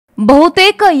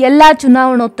ಬಹುತೇಕ ಎಲ್ಲಾ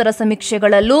ಚುನಾವಣೋತ್ತರ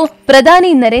ಸಮೀಕ್ಷೆಗಳಲ್ಲೂ ಪ್ರಧಾನಿ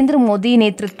ನರೇಂದ್ರ ಮೋದಿ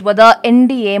ನೇತೃತ್ವದ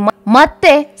ಎನ್ಡಿಎ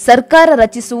ಮತ್ತೆ ಸರ್ಕಾರ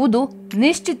ರಚಿಸುವುದು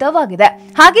ನಿಶ್ಚಿತವಾಗಿದೆ.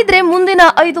 ಹಾಗಿದ್ರೆ ಮುಂದಿನ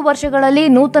 5 ವರ್ಷಗಳಲ್ಲಿ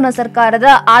ನೂತನ ಸರ್ಕಾರದ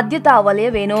ಆದ್ಯತಾ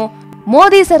ವಲಯವೇನು?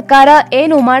 ಮೋದಿ ಸರ್ಕಾರ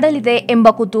ಏನು ಮಾಡಲಿದೆ ಎಂಬ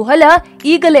ಕುತೂಹಲ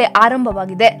ಈಗಲೇ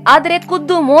ಆರಂಭವಾಗಿದೆ. ಆದರೆ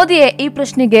ಖುದ್ದು ಮೋದಿಯೇ ಈ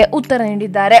ಪ್ರಶ್ನೆಗೆ ಉತ್ತರ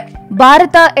ನೀಡಿದ್ದಾರೆ.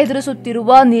 ಭಾರತ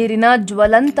ಎದುರಿಸುತ್ತಿರುವ ನೀರಿನ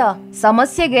ಜ್ವಲಂತ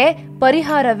ಸಮಸ್ಯೆಗೆ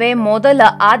ಪರಿಹಾರವೇ ಮೊದಲ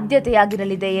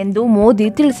ಆದ್ಯತೆಯಾಗಿರಲಿದೆ ಎಂದು ಮೋದಿ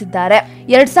ತಿಳಿಸಿದ್ದಾರೆ.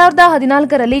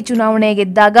 2014ರಲ್ಲಿ ಚುನಾವಣೆ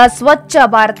ಗೆದ್ದಾಗ ಸ್ವಚ್ಛ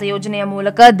ಭಾರತ ಯೋಜನೆಯ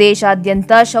ಮೂಲಕ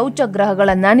ದೇಶಾದ್ಯಂತ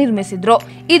ಶೌಚಗೃಹಗಳನ್ನ ನಿರ್ಮಿಸಿದ್ರು.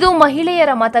 ಇದು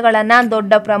ಮಹಿಳೆಯರ ಮತಗಳನ್ನ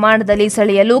ದೊಡ್ಡ ಪ್ರಮಾಣದಲ್ಲಿ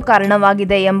ಸೆಳೆಯಲು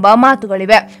ಕಾರಣವಾಗಿದೆ ಎಂಬ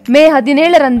ಮಾತುಗಳಿವೆ. ಮೇ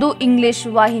 17ರಂದು ಇಂಗ್ಲಿಷ್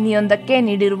ವಾಹಿನಿಯೊಂದಕ್ಕೆ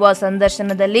ನೀಡಿರುವ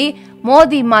ಸಂದರ್ಶನದಲ್ಲಿ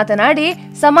ಮೋದಿ ಮಾತನಾಡಿ,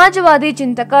 ಸಮಾಜವಾದಿ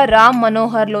ಚಿಂತಕ ರಾಮ್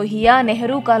ಮನೋಹರ್ ಲೋಹಿಯಾ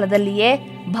ನೆಹರು ಕಾಲದಲ್ಲಿಯೇ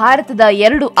ಭಾರತದ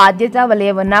 2 ಆದ್ಯತಾ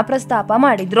ವಲಯವನ್ನ ಪ್ರಸ್ತಾಪ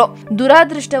ಮಾಡಿದ್ರು.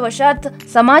 ದುರಾದೃಷ್ಟವಶಾತ್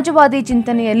ಸಮಾಜವಾದಿ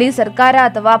ಚಿಂತನೆಯಲ್ಲಿ ಸರ್ಕಾರ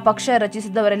ಅಥವಾ ಪಕ್ಷ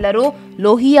ರಚಿಸಿದವರೆಲ್ಲರೂ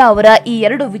ಲೋಹಿಯಾ ಅವರ ಈ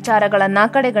 2 ವಿಚಾರಗಳನ್ನ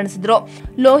ಕಡೆಗಣಿಸಿದ್ರು.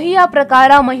 ಲೋಹಿಯಾ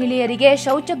ಪ್ರಕಾರ ಮಹಿಳೆಯರಿಗೆ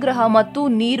ಶೌಚಗೃಹ ಮತ್ತು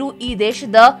ನೀರು ಈ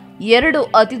ದೇಶದ 2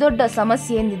 ಅತಿದೊಡ್ಡ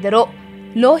ಸಮಸ್ಯೆ ಎಂದಿದ್ದರು.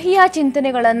 ಲೋಹಿಯಾ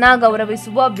ಚಿಂತನೆಗಳನ್ನ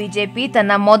ಗೌರವಿಸುವ ಬಿಜೆಪಿ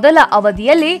ತನ್ನ ಮೊದಲ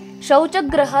ಅವಧಿಯಲ್ಲಿ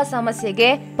ಶೌಚಗೃಹ ಸಮಸ್ಯೆಗೆ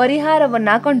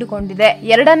ಪರಿಹಾರವನ್ನ ಕಂಡುಕೊಂಡಿದೆ.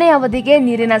 2ನೇ ಅವಧಿಗೆ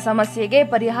ನೀರಿನ ಸಮಸ್ಯೆಗೆ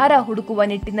ಪರಿಹಾರ ಹುಡುಕುವ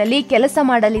ನಿಟ್ಟಿನಲ್ಲಿ ಕೆಲಸ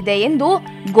ಮಾಡಲಿದೆ ಎಂದು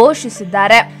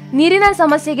ಘೋಷಿಸಿದ್ದಾರೆ. ನೀರಿನ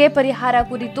ಸಮಸ್ಯೆಗೆ ಪರಿಹಾರ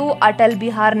ಕುರಿತು ಅಟಲ್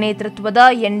ಬಿಹಾರ್ ನೇತೃತ್ವದ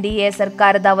ಎನ್ಡಿಎ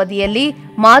ಸರ್ಕಾರದ ಅವಧಿಯಲ್ಲಿ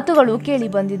ಮಾತುಗಳು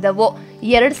ಕೇಳಿಬಂದಿದ್ದವು.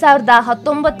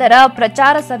 2019ರ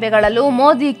ಪ್ರಚಾರ ಸಭೆಗಳಲ್ಲೂ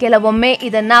ಮೋದಿ ಕೆಲವೊಮ್ಮೆ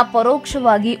ಇದನ್ನ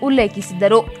ಪರೋಕ್ಷವಾಗಿ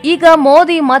ಉಲ್ಲೇಖಿಸಿದ್ದರು. ಈಗ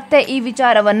ಮೋದಿ ಮತ್ತೆ ಈ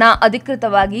ವಿಚಾರವನ್ನ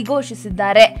ಅಧಿಕೃತವಾಗಿ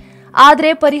ಘೋಷಿಸಿದ್ದಾರೆ. ಆದರೆ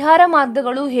ಪರಿಹಾರ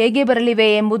ಮಾರ್ಗಗಳು ಹೇಗೆ ಬರಲಿವೆ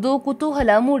ಎಂಬುದು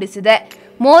ಕುತೂಹಲ ಮೂಡಿಸಿದೆ.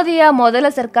 ಮೋದಿಯ ಮೊದಲ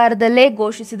ಸರ್ಕಾರದಲ್ಲೇ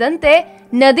ಘೋಷಿಸಿದಂತೆ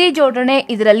ನದಿ ಜೋಡಣೆ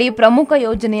ಇದರಲ್ಲಿ ಪ್ರಮುಖ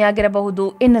ಯೋಜನೆಯಾಗಿರಬಹುದು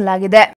ಎನ್ನಲಾಗಿದೆ.